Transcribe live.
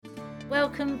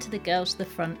Welcome to the Girls to the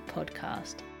Front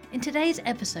podcast. In today's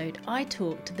episode, I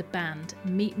talk to the band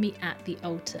Meet Me at the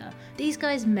Altar. These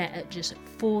guys met at just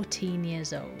 14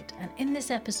 years old, and in this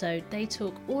episode, they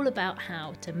talk all about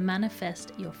how to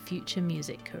manifest your future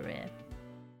music career.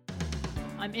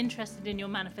 I'm interested in your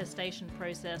manifestation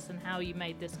process and how you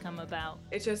made this come about.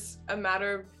 It's just a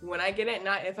matter of when I get it,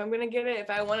 not if I'm going to get it. If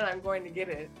I want it, I'm going to get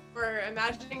it. Or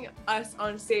imagining us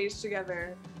on stage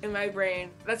together in my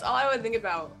brain. That's all I would think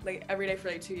about every day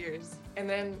for 2 years. And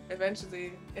then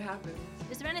eventually it happens.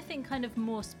 Is there anything kind of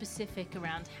more specific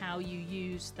around how you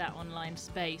use that online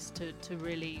space to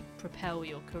really propel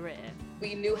your career?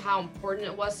 We knew how important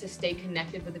it was to stay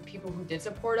connected with the people who did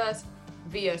support us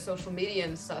via social media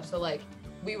and stuff. So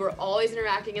we were always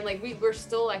interacting, and we're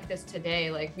still like this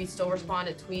today. We still respond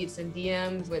to tweets and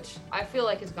DMs, which I feel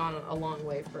like has gone a long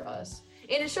way for us.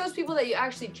 And it shows people that you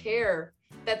actually care,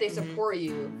 that they support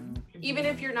you. Even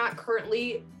if you're not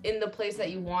currently in the place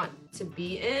that you want to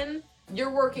be in,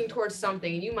 you're working towards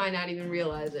something and you might not even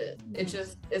realize it.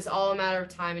 It's all a matter of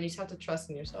time, and you just have to trust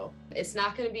in yourself. It's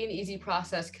not going to be an easy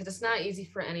process because it's not easy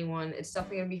for anyone. It's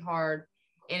definitely going to be hard,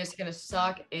 and it's going to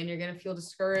suck, and you're going to feel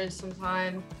discouraged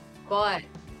sometimes. But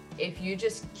if you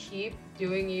just keep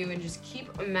doing you and just keep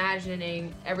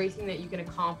imagining everything that you can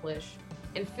accomplish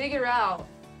and figure out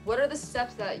what are the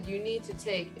steps that you need to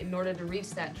take in order to reach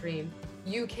that dream,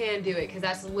 you can do it, because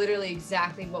that's literally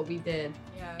exactly what we did.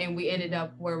 Yeah. And we ended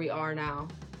up where we are now.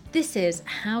 This is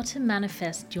How to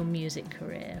Manifest Your Music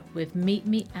Career with Meet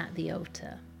Me at the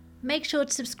Altar. Make sure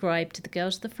to subscribe to the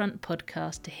Girls to the Front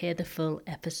podcast to hear the full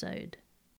episode.